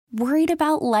Worried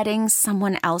about letting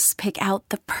someone else pick out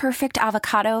the perfect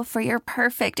avocado for your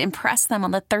perfect impress them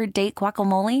on the third date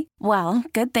guacamole? Well,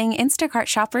 good thing Instacart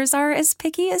shoppers are as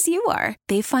picky as you are.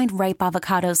 They find ripe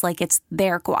avocados like it's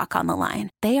their guac on the line.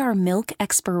 They are milk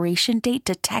expiration date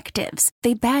detectives.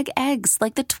 They bag eggs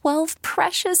like the 12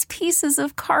 precious pieces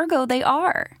of cargo they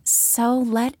are. So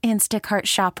let Instacart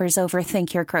shoppers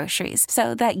overthink your groceries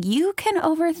so that you can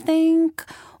overthink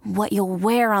what you'll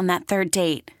wear on that third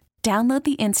date. Download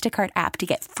the Instacart app to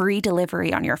get free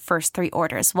delivery on your first 3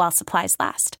 orders while supplies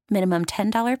last. Minimum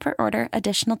 $10 per order.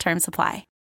 Additional terms apply.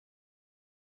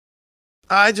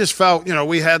 I just felt,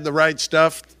 we had the right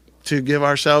stuff to give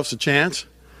ourselves a chance.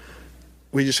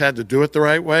 We just had to do it the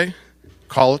right way,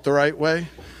 call it the right way,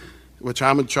 which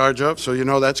I'm in charge of, so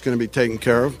that's going to be taken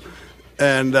care of.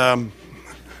 And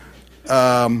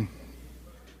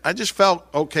I just felt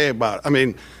okay about it. I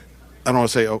mean, I don't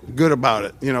want to say good about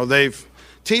it.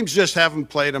 Teams just haven't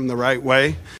played them the right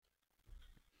way.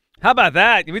 How about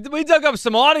that? We dug up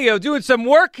some audio doing some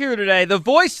work here today. The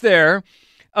voice there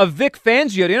of Vic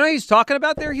Fangio. Do you know who he's talking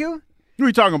about there, Hugh? Who are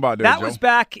you talking about there, That Joe? was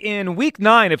back in Week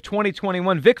 9 of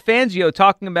 2021. Vic Fangio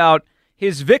talking about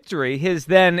his victory, his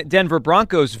then Denver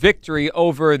Broncos victory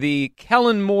over the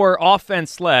Kellen Moore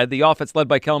offense led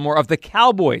by Kellen Moore of the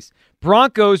Cowboys.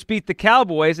 Broncos beat the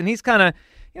Cowboys, and he's kind of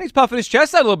he's puffing his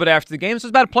chest out a little bit after the game, so it's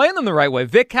about playing them the right way.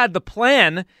 Vic had the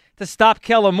plan to stop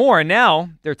Kellen Moore, and now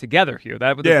they're together here.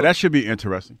 That should be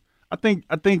interesting. I think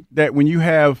that when you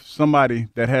have somebody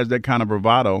that has that kind of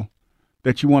bravado,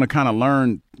 that you want to kind of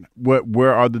learn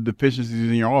where are the deficiencies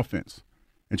in your offense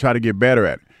and try to get better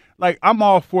at it. Like, I'm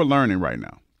all for learning right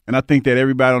now, and I think that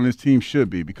everybody on this team should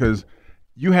be, because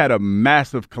you had a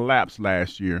massive collapse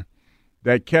last year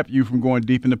that kept you from going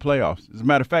deep in the playoffs. As a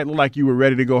matter of fact, it looked like you were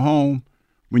ready to go home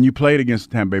when you played against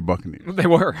the Tampa Bay Buccaneers. They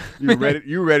were. You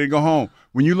were ready to go home.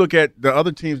 When you look at the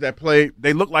other teams that played,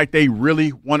 they looked like they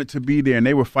really wanted to be there, and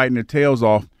they were fighting their tails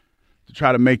off to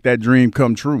try to make that dream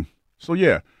come true. So,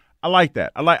 yeah, I like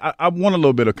that. I want a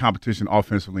little bit of competition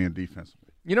offensively and defensively.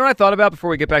 You know what I thought about before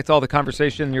we get back to all the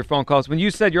conversation and your phone calls? When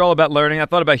you said you're all about learning, I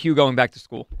thought about Hugh going back to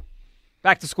school.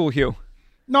 Back to school, Hugh.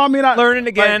 No, I mean, learning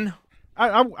again.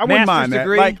 I wouldn't mind that.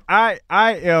 Degree. Like, I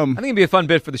am. I think it'd be a fun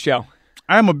bit for the show.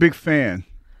 I am a big fan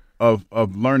of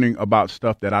learning about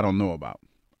stuff that I don't know about.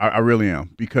 I really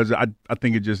am, because I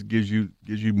think it just gives you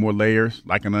more layers,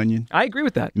 like an onion. I agree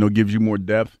with that. Gives you more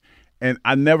depth, and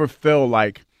I never feel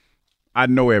like I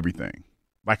know everything.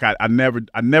 Like I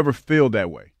never feel that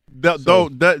way. Those all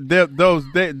of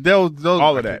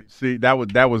that. See, that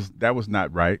was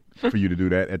not right for you to do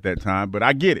that at that time, but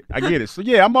I get it. So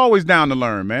yeah, I'm always down to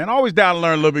learn, man. Always down to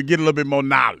learn a little bit, get a little bit more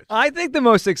knowledge. I think the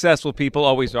most successful people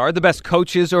always are. The best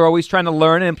coaches are always trying to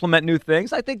learn and implement new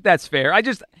things. I think that's fair. I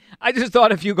just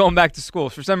thought of you going back to school.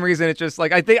 For some reason, it's just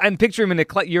like I'm picturing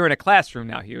you're in a classroom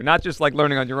now, Hugh, not just like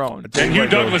learning on your own. And Hugh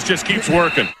Douglas just keeps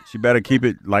working. She better keep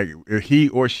it like he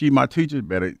or she, my teacher,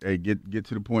 better get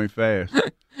to the point fast.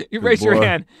 You raise your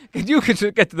hand. You can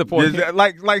get to the point.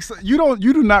 Like you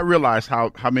do not realize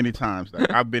how many times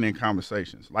I've been in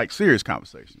conversations, like serious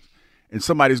conversations, and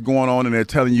somebody's going on and they're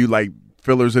telling you like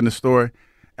fillers in the story,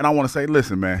 and I want to say,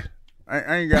 listen, man,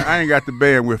 I ain't got the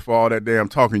bandwidth for all that damn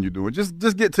talking you're doing. Just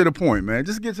get to the point, man.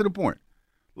 Just get to the point.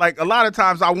 Like, a lot of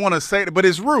times I want to say it, but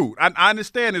it's rude. I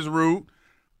understand it's rude.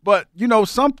 But,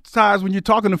 sometimes when you're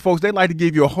talking to folks, they like to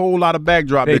give you a whole lot of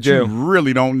backdrop you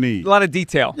really don't need. A lot of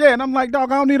detail. Yeah, and I'm like,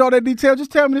 dog, I don't need all that detail. Just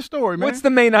tell me the story, man. What's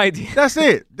the main idea? That's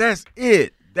it.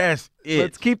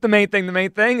 Let's keep the main thing the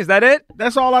main thing. Is that it?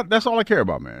 That's all I care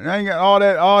about, man. I ain't got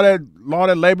all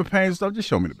that labor pains and stuff. Just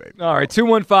show me the baby. All right,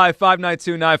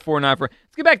 215-592-9494.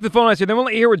 Let's get back to the phone lines here. Then we'll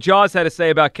hear what Jaws had to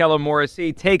say about Kellen Moore as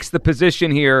he takes the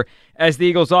position here as the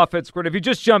Eagles offense coordinator. If you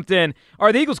just jumped in,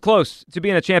 are the Eagles close to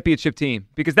being a championship team?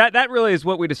 Because that really is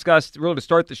what we discussed really to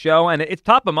start the show, and it's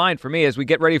top of mind for me as we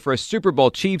get ready for a Super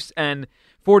Bowl. Chiefs and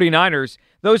 49ers,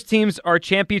 those teams are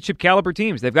championship caliber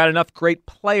teams. They've got enough great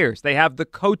players. They have the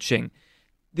coaching.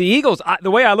 The Eagles,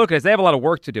 the way I look at it is they have a lot of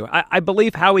work to do. I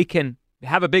believe Howie can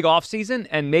have a big offseason,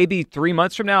 and maybe 3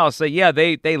 months from now I'll say, yeah,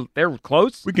 they're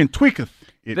close. We can tweak it.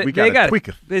 We got to tweak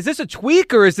it. Is this a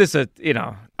tweak or is this a,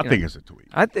 I think it's a tweak.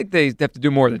 I think they have to do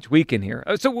more than tweak in here.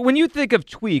 So when you think of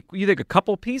tweak, you think a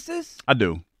couple pieces? I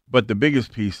do. But the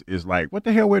biggest piece is like, what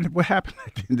the hell, what happened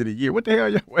at the end of the year? What the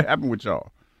hell, what happened with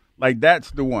y'all? Like, that's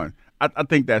the one. I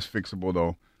think that's fixable,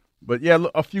 though. But, yeah,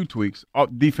 a few tweaks,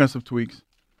 defensive tweaks.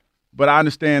 But I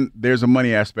understand there's a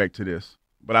money aspect to this.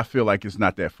 But I feel like it's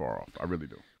not that far off. I really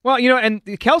do. Well, and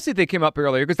the Kelsey thing came up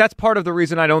earlier because that's part of the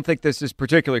reason I don't think this is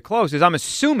particularly close is I'm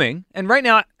assuming, and right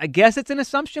now I guess it's an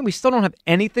assumption, we still don't have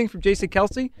anything from Jason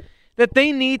Kelsey, that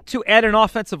they need to add an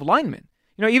offensive lineman.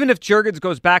 Even if Juergens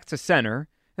goes back to center,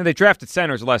 and they drafted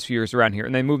centers the last few years around here,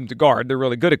 and they moved him to guard. They're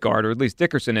really good at guard, or at least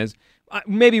Dickerson is.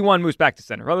 Maybe one moves back to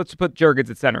center. Well, let's put Juergens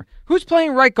at center. Who's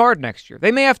playing right guard next year?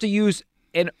 They may have to use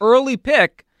an early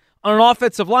pick on an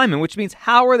offensive lineman, which means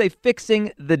how are they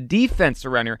fixing the defense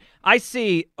around here? I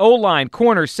see O-line,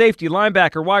 corner, safety,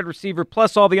 linebacker, wide receiver,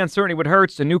 plus all the uncertainty with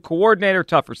Hurts, a new coordinator,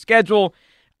 tougher schedule.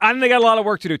 I think they got a lot of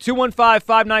work to do.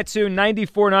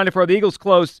 215-592-9494. The Eagles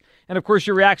close. And, of course,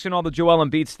 your reaction to all the Joel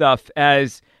Embiid stuff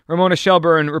as Ramona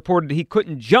Shelburne reported he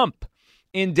couldn't jump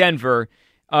in Denver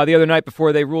the other night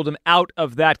before they ruled him out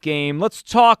of that game. Let's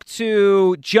talk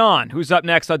to John, who's up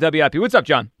next on WIP. What's up,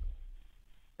 John?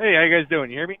 Hey, how you guys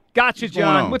doing? You hear me? Gotcha,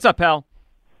 John. What's up, pal?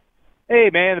 Hey,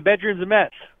 man, the bedroom's a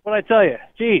mess. What'd I tell you?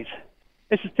 Jeez,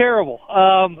 this is terrible.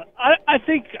 I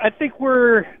think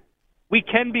we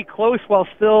can be close while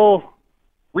still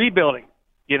rebuilding.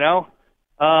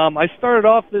 I started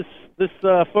off this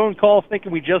phone call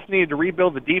thinking we just needed to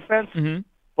rebuild the defense,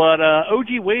 but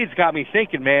OG Wade's got me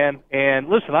thinking, man. And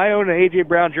listen, I own an A.J.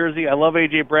 Brown jersey. I love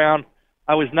A.J. Brown.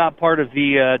 I was not part of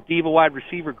the diva wide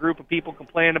receiver group of people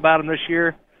complaining about him this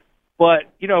year. But,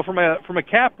 from a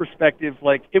cap perspective,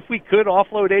 like, if we could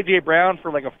offload A.J. Brown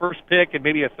for, like, a first pick and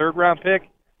maybe a third-round pick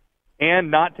and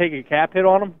not take a cap hit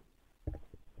on him,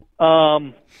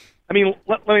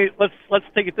 let's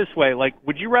take it this way. Like,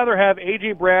 would you rather have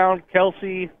A.J. Brown,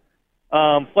 Kelsey,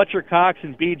 Fletcher Cox,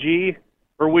 and BG,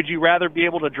 or would you rather be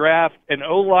able to draft an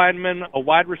O-lineman, a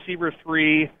wide receiver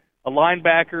 3, a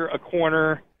linebacker, a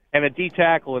corner, and a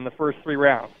D-tackle in the first 3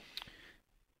 rounds?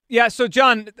 Yeah, so,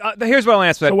 John, here's what I'll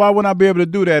answer that. So why wouldn't I be able to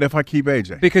do that if I keep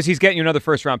AJ? Because he's getting you another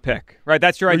first-round pick, right?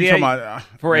 That's your idea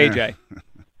for AJ.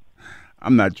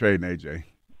 I'm not trading AJ.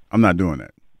 I'm not doing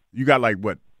that. You got, like,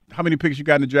 what? How many picks you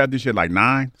got in the draft this year? Like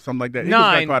 9? Something like that? 9,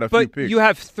 got quite a but few picks. You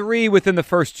have 3 within the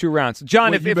first 2 rounds.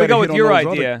 John, if we go with your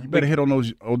idea. You better hit on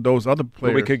those other players.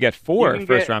 Well, we could get 4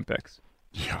 first-round picks.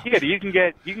 Yeah, you can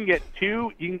get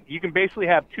 2. You can basically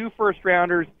have 2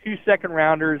 first-rounders, 2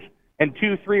 second-rounders, and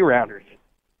 2 3-rounders.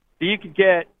 So you could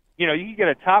get,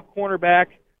 a top cornerback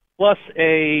plus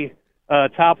a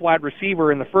top wide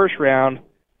receiver in the first round.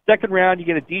 Second round, you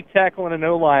get a D tackle and a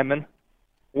no lineman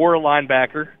or a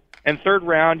linebacker. And third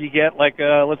round, you get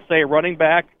let's say a running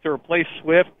back to replace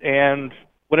Swift and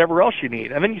whatever else you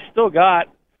need. And then you still got,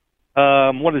 a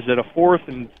 4th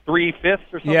and 3/5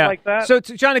 or something like that. So,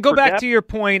 John, to go back to your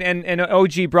point, and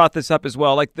OG brought this up as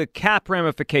well, like the cap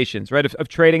ramifications, right, of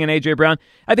trading an A.J. Brown.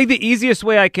 I think the easiest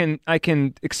way I can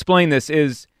explain this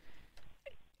is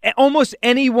almost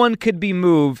anyone could be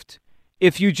moved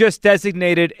if you just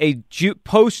designated a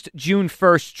post-June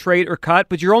 1st trade or cut,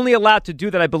 but you're only allowed to do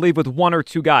that, I believe, with 1 or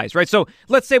 2 guys, right? So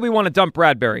let's say we want to dump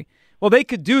Bradbury. Well, they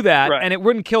could do that, right, and it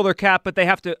wouldn't kill their cap, but they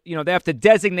have to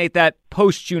designate that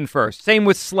post June 1st. Same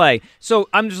with Slay. So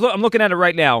I'm looking at it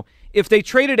right now. If they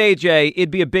traded AJ, it'd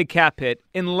be a big cap hit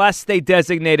unless they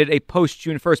designated a post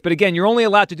June 1st. But again, you're only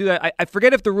allowed to do that. I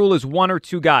forget if the rule is 1 or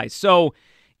 2 guys. So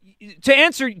to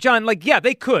answer, John,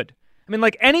 they could. I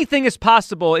mean, anything is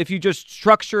possible if you just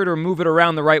structure it or move it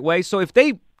around the right way. So if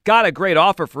they got a great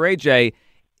offer for AJ,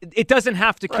 it doesn't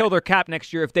have to kill their cap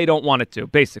next year if they don't want it to,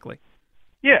 basically.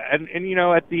 Yeah, and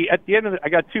at the end of it, I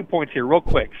got 2 points here real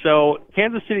quick. So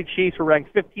Kansas City Chiefs were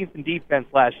ranked 15th in defense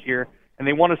last year, and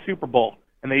they won a Super Bowl.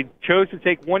 And they chose to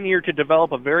take 1 year to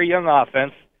develop a very young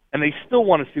offense, and they still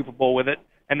won a Super Bowl with it.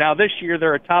 And now this year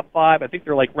they're a top 5. I think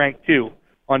they're ranked 2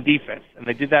 on defense, and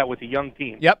they did that with a young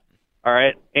team. Yep. All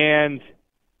right. And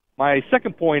my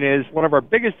second point is one of our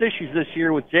biggest issues this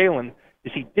year with Jalen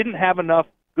is he didn't have enough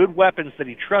good weapons that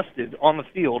he trusted on the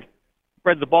field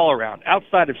spread the ball around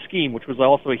outside of scheme, which was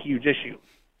also a huge issue.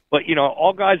 But,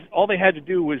 all they had to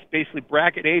do was basically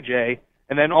bracket AJ,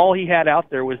 and then all he had out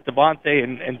there was Devontae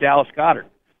and Dallas Goedert,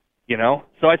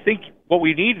 So I think what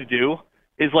we need to do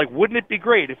is, wouldn't it be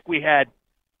great if we had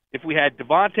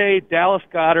Devontae, Dallas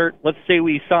Goedert, let's say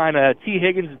we sign a T.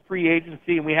 Higgins in free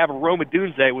agency, and we have a Rome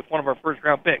Odunze with one of our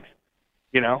first-round picks,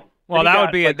 Well,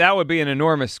 that would be an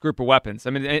enormous group of weapons. I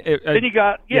mean, then you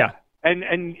got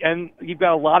And you've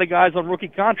got a lot of guys on rookie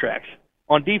contracts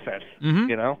on defense,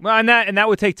 Well, and that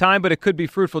would take time, but it could be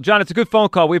fruitful. John, it's a good phone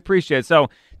call. We appreciate it. So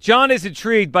John is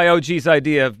intrigued by OG's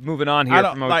idea of moving on here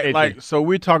from OG. So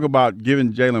we talk about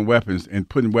giving Jalen weapons and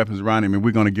putting weapons around him, and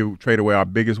we're going to trade away our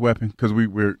biggest weapon because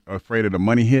we're afraid of the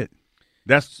money hit.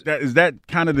 Is that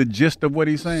kind of the gist of what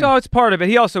he's saying? So it's part of it.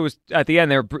 He also was at the end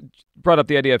there brought up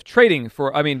the idea of trading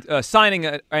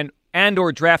signing and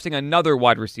or drafting another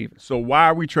wide receiver. So why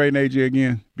are we trading AJ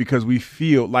again? Because we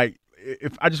feel like,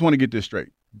 if I just want to get this straight,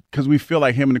 because we feel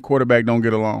like him and the quarterback don't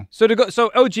get along.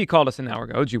 So OG called us an hour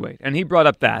ago, OG Wade, and he brought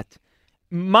up that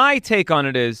My take on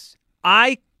it is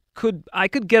I could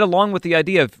get along with the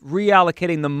idea of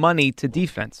reallocating the money to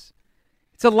defense.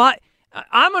 It's a lot.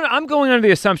 I'm going under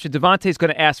the assumption Devontae's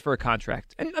going to ask for a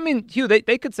contract. And, I mean, Hugh,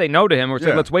 they could say no to him or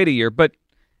say, let's wait a year. But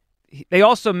they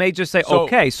also may just say,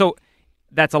 okay. So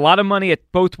that's a lot of money at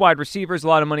both wide receivers, a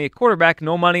lot of money at quarterback,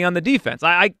 no money on the defense.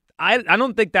 I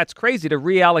don't think that's crazy to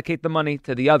reallocate the money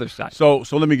to the other side. So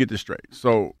let me get this straight.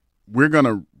 So we're going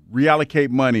to reallocate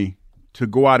money to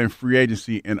go out in free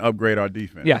agency and upgrade our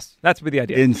defense. Yes, that's the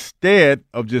idea. Instead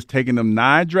of just taking them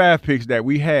 9 draft picks that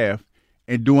we have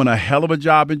and doing a hell of a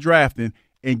job in drafting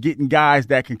and getting guys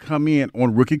that can come in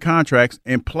on rookie contracts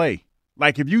and play.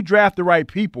 Like, if you draft the right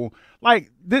people,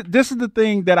 like this is the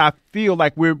thing that I feel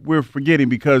like we're forgetting,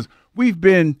 because we've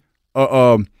been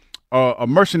a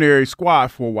mercenary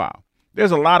squad for a while.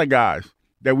 There's a lot of guys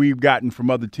that we've gotten from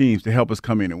other teams to help us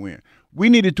come in and win. We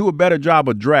need to do a better job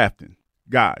of drafting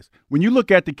guys. When you look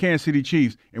at the Kansas City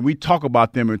Chiefs and we talk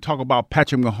about them and talk about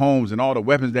Patrick Mahomes and all the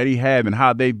weapons that he have and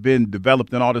how they've been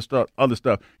developed and all this stuff, other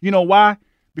stuff, you know why?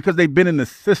 Because they've been in the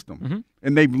system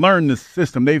and they've learned the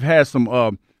system. They've had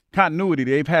some continuity.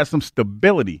 They've had some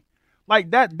stability.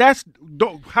 Like that.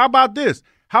 How about this?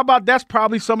 How about that's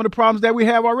probably some of the problems that we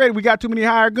have already? We got too many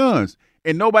hired guns.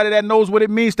 And nobody that knows what it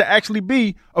means to actually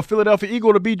be a Philadelphia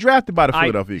Eagle, to be drafted by the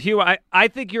Philadelphia Eagles. Hugh, I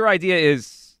think your idea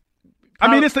is.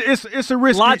 I mean, it's a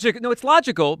risk. No, it's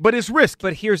logical, but it's risk.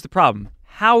 But here's the problem: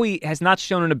 Howie has not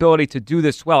shown an ability to do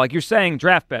this well. Like you're saying,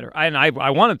 draft better, and I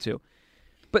want him to.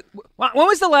 But when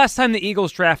was the last time the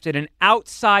Eagles drafted an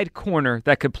outside corner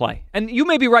that could play? And you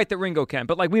may be right that Ringo can,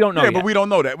 but like we don't know. Yeah, yet. But we don't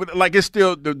know that. Like it's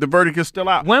still the verdict is still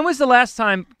out. When was the last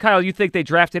time, Kyle, you think they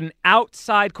drafted an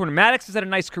outside corner? Maddox has had a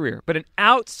nice career, but an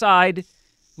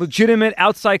legitimate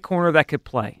outside corner that could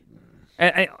play.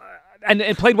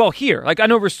 And played well here. Like, I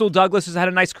know Rasul Douglas has had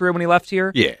a nice career when he left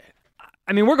here. Yeah.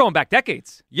 I mean, we're going back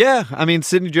decades. Yeah. I mean,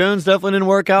 Sidney Jones definitely didn't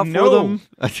work out for them.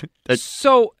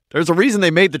 So there's a reason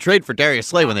they made the trade for Darius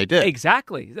Slay when they did.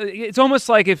 Exactly. It's almost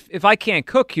like if I can't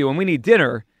cook you and we need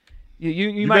dinner,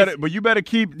 you might. But you better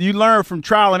you learn from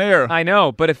trial and error. I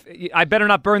know, but I better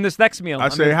not burn this next meal.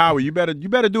 Howie, you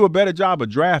better do a better job of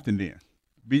drafting then.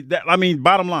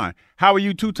 Bottom line, Howie,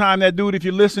 you 2-time that dude if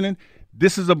you're listening.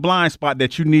 This is a blind spot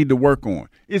that you need to work on.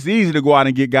 It's easy to go out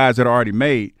and get guys that are already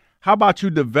made. How about you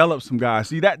develop some guys?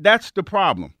 See, that's the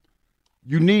problem.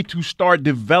 You need to start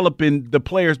developing the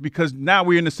players, because now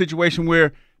we're in a situation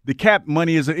where the cap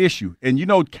money is an issue. And you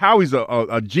know Cowie's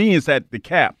a genius at the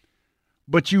cap.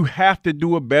 But you have to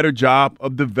do a better job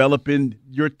of developing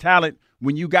your talent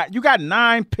when you got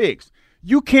 9 picks.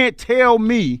 You can't tell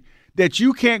me that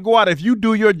you can't go out, if you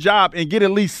do your job, and get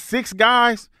at least 6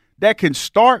 guys that can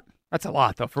start. That's a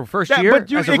lot, though, for first year. But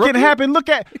it can happen. Look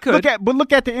at the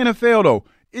NFL, though.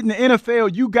 In the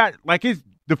NFL, you got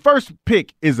the first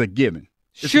pick is a given.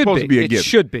 It's supposed to be a given. It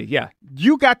should be, yeah.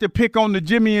 You got to pick on the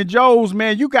Jimmy and Joes,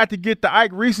 man. You got to get the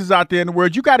Ike Reeses out there in the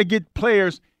world. You got to get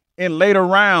players in later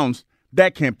rounds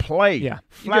that can play,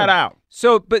 flat out.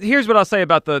 So, but here's what I'll say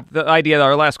about the idea that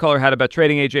our last caller had about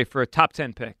trading AJ for a top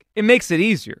 10 pick. It makes it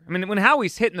easier. I mean, when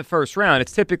Howie's hit in the first round,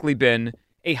 it's typically been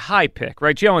a high pick,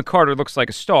 right? Jalen Carter looks like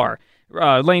a star.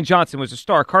 Lane Johnson was a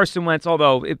star. Carson Wentz,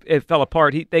 although it fell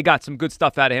apart, they got some good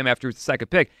stuff out of him after the second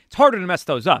pick. It's harder to mess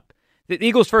those up. The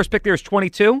Eagles' first pick there is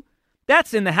 22.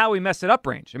 That's in the Howie mess it up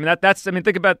range. I mean,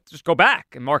 think about, just go back.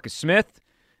 And Marcus Smith,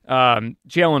 Jalen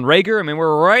Reagor. I mean,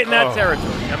 we're right in that territory.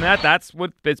 I mean, that's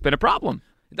what it's been a problem.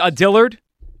 Dillard.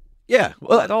 Yeah.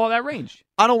 Well, all of that range.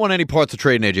 I don't want any parts of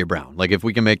trading A.J. Brown. Like, if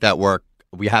we can make that work,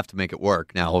 we have to make it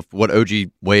work. Now, if what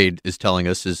O.G. Wade is telling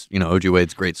us is, O.G.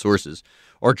 Wade's great sources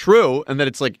are true and that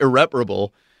it's,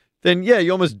 irreparable, then, yeah,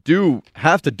 you almost do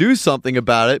have to do something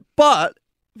about it. But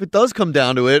if it does come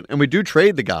down to it and we do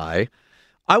trade the guy,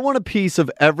 I want a piece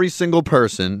of every single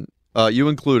person, you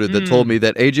included, that told me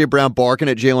that A.J. Brown barking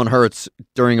at Jalen Hurts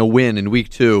during a win in week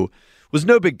 2 was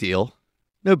no big deal.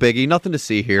 No biggie. Nothing to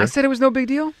see here. I said it was no big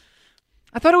deal?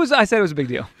 I said it was a big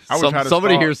deal.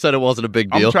 Somebody here said it wasn't a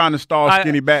big deal. I'm trying to stall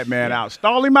Skinny Batman out.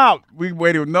 Stall him out. We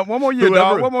waited one more year,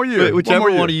 dog. One more year.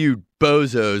 Whichever one of you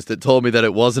bozos that told me that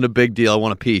it wasn't a big deal, I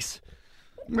want a piece.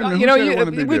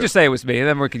 We just say it was me, and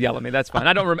then we could yell at me. That's fine.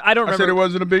 I don't remember. I said it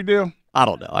wasn't a big deal. I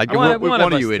don't know.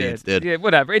 One of you idiots did. Yeah,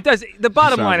 whatever. It does. The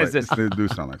bottom line is this. It do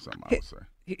sound like something I would say.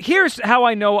 Here's how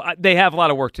I know they have a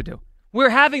lot of work to do. We're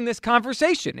having this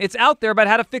conversation. It's out there about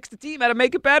how to fix the team, how to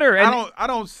make it better. And I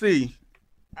don't see.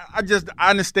 I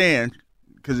understand,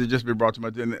 because it just been brought to my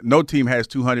attention. No team has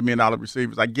 $200 million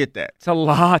receivers. I get that. It's a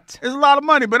lot. It's a lot of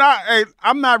money, but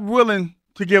I'm not willing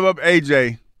to give up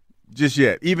AJ just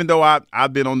yet. Even though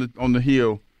I've been on the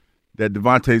hill that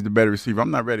Devontae's the better receiver.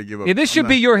 I'm not ready to give up. Yeah, this should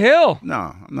be your hill. No,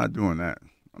 I'm not doing that.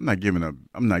 I'm not giving up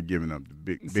the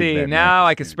big. See, bad now man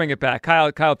I can spring it back.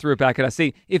 Kyle threw it back at us.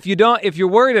 See, if you're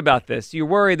worried about this, you're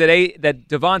worried that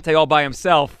Devontae all by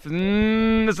himself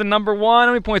is a number one.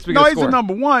 How many points we gonna score? No, he's a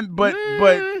number one, but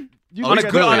you On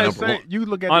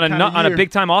look at on a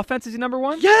big time offense, is he number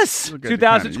one? Yes.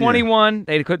 2021,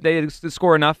 they didn't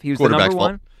score enough. He was the number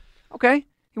one. Okay,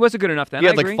 he wasn't good enough then. He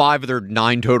had I agree. 5 of their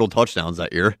 9 total touchdowns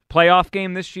that year. Playoff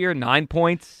game this year, 9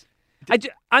 points.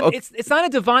 It's not a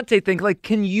Devontae thing. Like,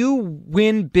 can you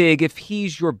win big if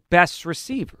he's your best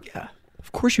receiver? Yeah,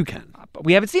 of course you can. But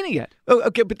we haven't seen it yet. Oh,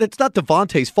 okay, but that's not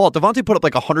Devontae's fault. Devontae put up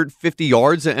like 150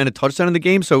 yards and a touchdown in the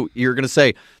game, so you're going to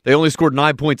say they only scored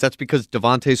 9 points. That's because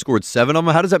Devontae scored 7 of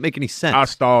them? How does that make any sense? I'll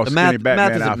stall skinny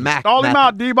Batman out. Stall him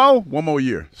out, Debo. One more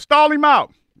year. Stall him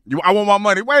out. I want my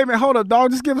money. Wait a minute. Hold up, dog.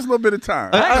 Just give us a little bit of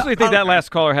time. I actually think that last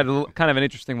caller had kind of an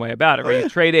interesting way about it, right? You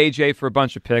trade AJ for a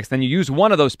bunch of picks, then you use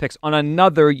one of those picks on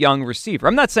another young receiver.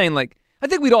 I'm not saying I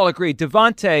think we'd all agree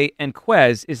Devontae and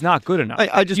Quez is not good enough.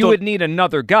 You would need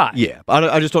another guy. Yeah,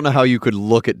 I just don't know how you could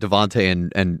look at Devontae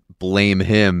and blame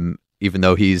him, even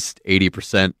though he's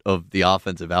 80% of the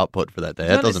offensive output for that day.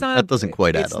 That doesn't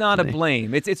quite add up. It's not a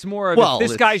blame. It's more of if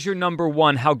this guy's your number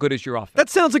one, how good is your offense? That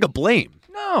sounds like a blame.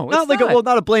 No, not it's not.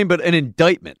 Not a blame, but an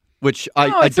indictment, which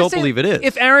I don't believe it is.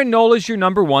 If Aaron Nola's your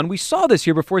number one, we saw this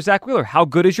here before Zach Wheeler. How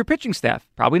good is your pitching staff?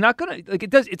 Probably not good. It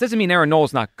doesn't mean Aaron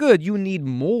Nola's not good. You need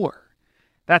more.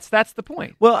 That's the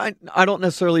point. Well, I don't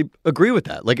necessarily agree with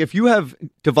that. Like, if you have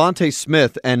Devontae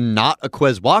Smith and not a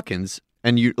Quez Watkins,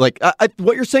 and you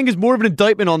what you're saying is more of an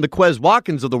indictment on the Quez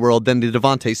Watkins of the world than the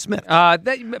Devontae Smith.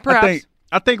 Perhaps.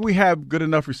 I think we have good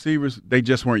enough receivers. They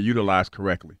just weren't utilized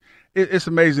correctly. It's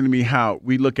amazing to me how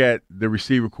we look at the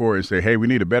receiver core and say, hey, we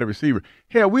need a better receiver.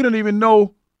 Hell, we don't even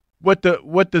know what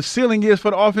the ceiling is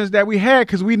for the offense that we had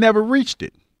because we never reached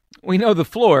it. We know the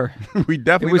floor. We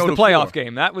definitely know the playoff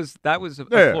game. That was a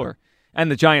floor.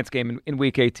 And the Giants game in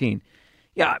Week 18.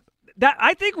 Yeah,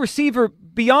 I think receiver,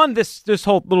 beyond this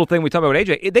whole little thing we talk about with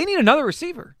AJ, they need another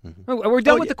receiver. Mm-hmm. We're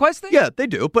done with the Quest thing? Yeah, they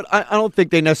do. But I don't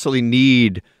think they necessarily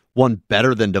need one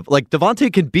better than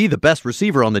Devontae can be the best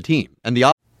receiver on the team. And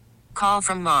the Call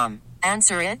from mom.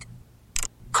 Answer it.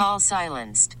 Call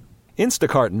silenced.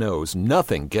 Instacart knows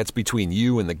nothing gets between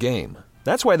you and the game.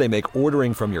 That's why they make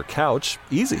ordering from your couch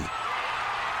easy.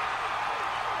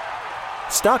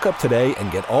 Stock up today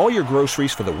and get all your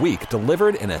groceries for the week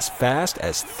delivered in as fast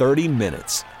as 30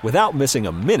 minutes without missing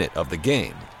a minute of the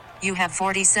game. You have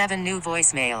 47 new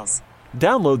voicemails.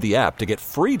 Download the app to get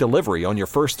free delivery on your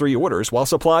first 3 orders while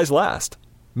supplies last.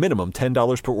 Minimum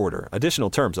 $10 per order. Additional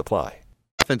terms apply.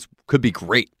 Offense could be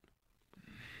great.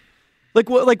 Like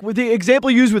with the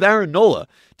example used with Aaron Nola,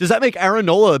 does that make Aaron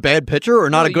Nola a bad pitcher or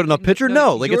not a good enough pitcher?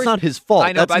 No, it's not his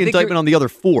fault. That's the indictment on the other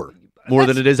 4 more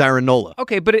than it is Aaron Nola.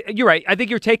 Okay, but you're right. I think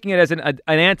you're taking it as an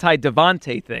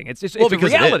anti-Devontae thing. It's just it's a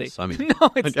reality. It is. I mean,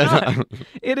 no, it's not.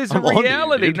 It is a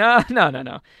reality. You,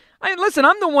 no. Listen,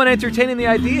 I'm the one entertaining the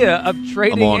idea of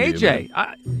trading AJ.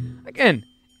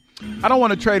 I don't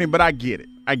want to trade him, but I get it.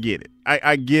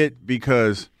 I get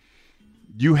because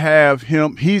you have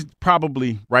him. He's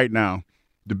probably right now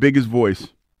the biggest voice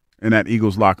in that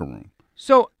Eagles locker room.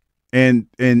 So, and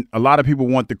a lot of people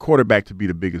want the quarterback to be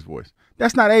the biggest voice.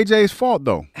 That's not AJ's fault,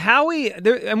 though. Howie,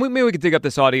 maybe we could dig up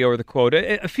this audio or the quote.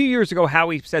 A few years ago,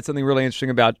 Howie said something really interesting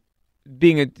about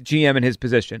being a GM in his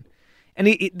position. And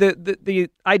the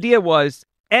idea was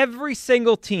every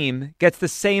single team gets the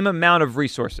same amount of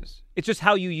resources. It's just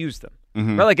how you use them.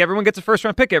 Mm-hmm. Right? Like everyone gets a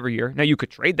first-round pick every year. Now, you could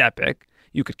trade that pick.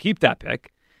 You could keep that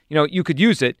pick. You could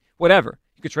use it, whatever.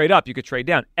 You could trade up. You could trade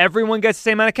down. Everyone gets the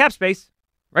same amount of cap space,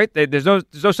 right? There's no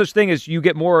such thing as you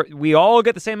get more. We all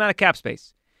get the same amount of cap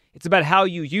space. It's about how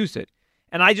you use it.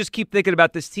 And I just keep thinking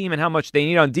about this team and how much they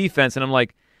need on defense, and I'm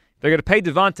like, they're going to pay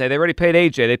Devontae. They already paid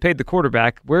AJ. They paid the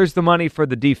quarterback. Where's the money for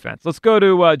the defense? Let's go to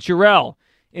Jarrell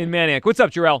in Maniac. What's up,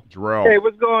 Jarrell? Hey,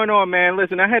 what's going on, man?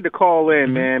 Listen, I had to call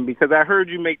in, man, because I heard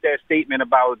you make that statement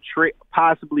about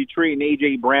possibly trading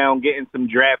A.J. Brown, getting some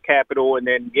draft capital, and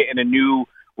then getting a new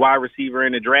wide receiver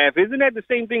in the draft. Isn't that the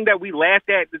same thing that we laughed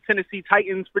at the Tennessee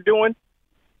Titans for doing?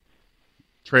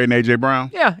 Trading A.J. Brown?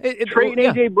 Yeah. Trading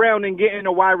A.J. Brown and getting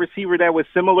a wide receiver that was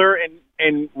similar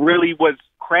and really was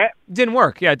crap. Didn't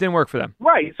work. Yeah, it didn't work for them.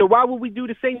 Right. So why would we do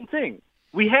the same thing?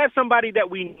 We have somebody that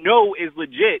we know is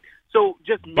legit. So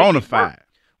just bona fide.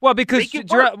 Well, because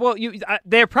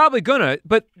they're probably gonna.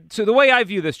 But so the way I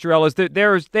view this, Jarrell, is that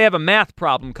they have a math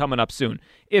problem coming up soon.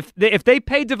 If they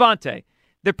pay Devontae,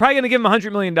 they're probably going to give him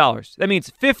 $100 million. That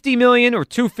means $50 million or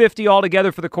 $250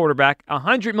 altogether for the quarterback,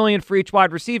 $100 million for each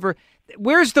wide receiver.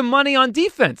 where's the money on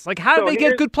defense? Like, how do they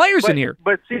get good players in here?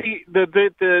 But see,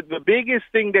 the biggest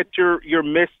thing that you're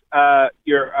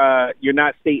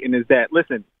not stating is that,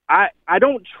 listen, I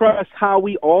don't trust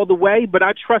Howie all the way, but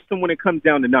I trust him when it comes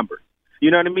down to numbers.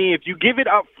 You know what I mean? If you give it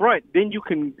up front, then you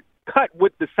can cut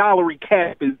what the salary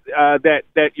cap is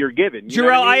that you're given.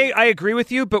 Jarrell, I agree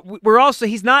with you, but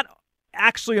he's not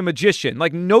actually a magician.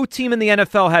 Like, no team in the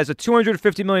NFL has a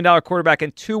 $250 million quarterback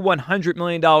and two $100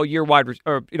 million year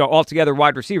altogether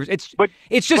wide receivers.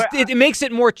 It makes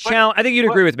it more challenging. I think you'd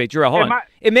agree with me, Jarrell. Hold on.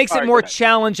 It makes it more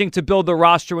challenging to build the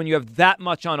roster when you have that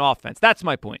much on offense. That's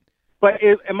my point. But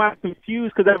am I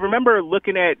confused? Because I remember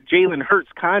looking at Jalen Hurts'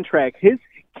 contract. His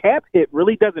cap hit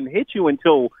really doesn't hit you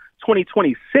until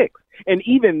 2026. And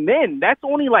even then, that's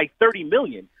only like $30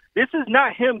 million. This is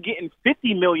not him getting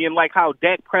 $50 million like how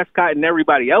Dak Prescott and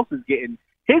everybody else is getting.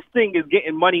 His thing is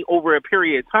getting money over a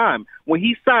period of time. When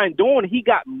he signed on, he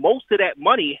got most of that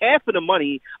money, half of the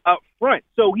money up front.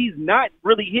 So he's not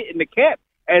really hitting the cap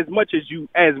as much as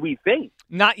we think.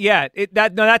 Not yet.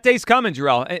 That day's coming,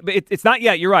 Jarrell. It's not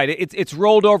yet. You're right. It's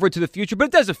rolled over to the future, but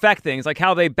it does affect things like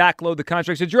how they backload the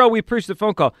contract. So, Jarrell, we appreciate the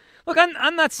phone call. Look,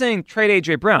 I'm not saying trade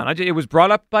A.J. Brown. It was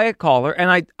brought up by a caller,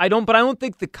 and I don't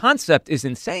think the concept is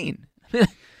insane.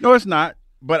 No, it's not.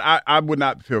 But I would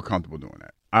not feel comfortable doing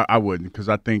that. I wouldn't, because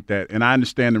I think that, and I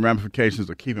understand the ramifications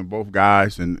of keeping both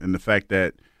guys and the fact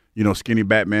that, Skinny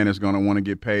Batman is going to want to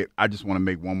get paid. I just want to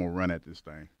make one more run at this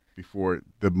thing before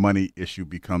the money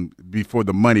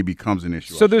becomes an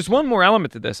issue. So there's one more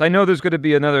element to this. I know there's going to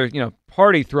be another,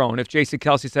 party thrown if Jason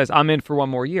Kelce says, I'm in for one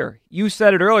more year. You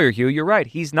said it earlier, Hugh. You're right.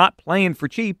 He's not playing for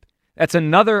cheap. That's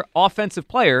another offensive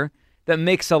player that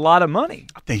makes a lot of money.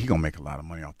 I think he's going to make a lot of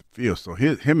money off the field. So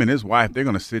him and his wife, they're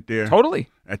going to sit there totally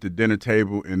at the dinner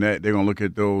table, and they're going to look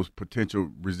at those potential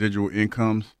residual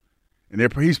incomes, and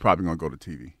he's probably going to go to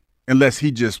TV. Unless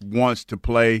he just wants to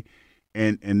play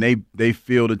and they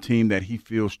feel the team that he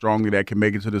feels strongly that can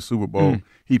make it to the Super Bowl,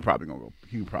 he can probably go to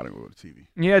TV.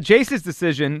 Yeah, Jason's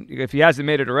decision, if he hasn't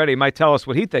made it already, might tell us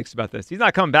what he thinks about this. He's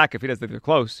not coming back if he doesn't think they're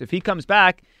close. If he comes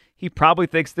back, he probably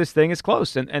thinks this thing is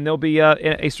close, and they'll be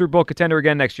a Super Bowl contender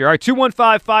again next year. All right,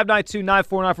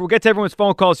 215-592-9494. We'll get to everyone's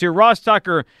phone calls here. Ross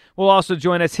Tucker will also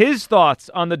join us. His thoughts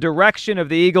on the direction of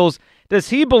the Eagles. Does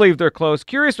he believe they're close?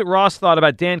 Curious what Ross thought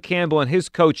about Dan Campbell and his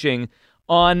coaching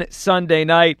on Sunday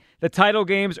night. The title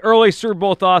games, early Super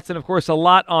Bowl thoughts, and, of course, a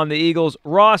lot on the Eagles.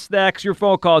 Ross next, your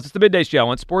phone calls. It's the Midday Show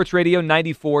on Sports Radio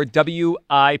 94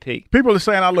 WIP. People are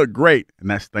saying I look great, and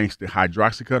that's thanks to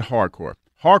Hydroxycut Hardcore.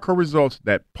 Hardcore results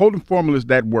that potent formulas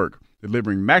that work,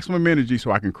 delivering maximum energy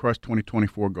so I can crush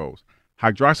 2024 goals.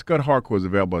 Hydroxycut Hardcore is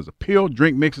available as a pill,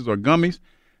 drink mixes, or gummies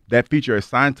that feature a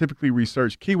scientifically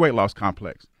researched key weight loss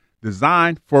complex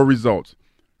designed for results.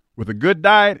 With a good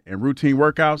diet and routine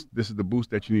workouts, this is the boost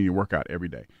that you need to work out every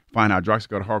day. Find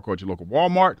Hydroxycut Hardcore at your local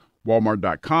Walmart,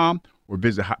 walmart.com, or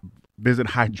visit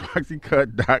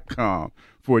hydroxycut.com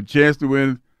for a chance to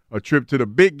win a trip to the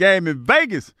big game in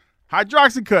Vegas.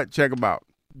 Hydroxycut, check them out.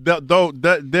 Those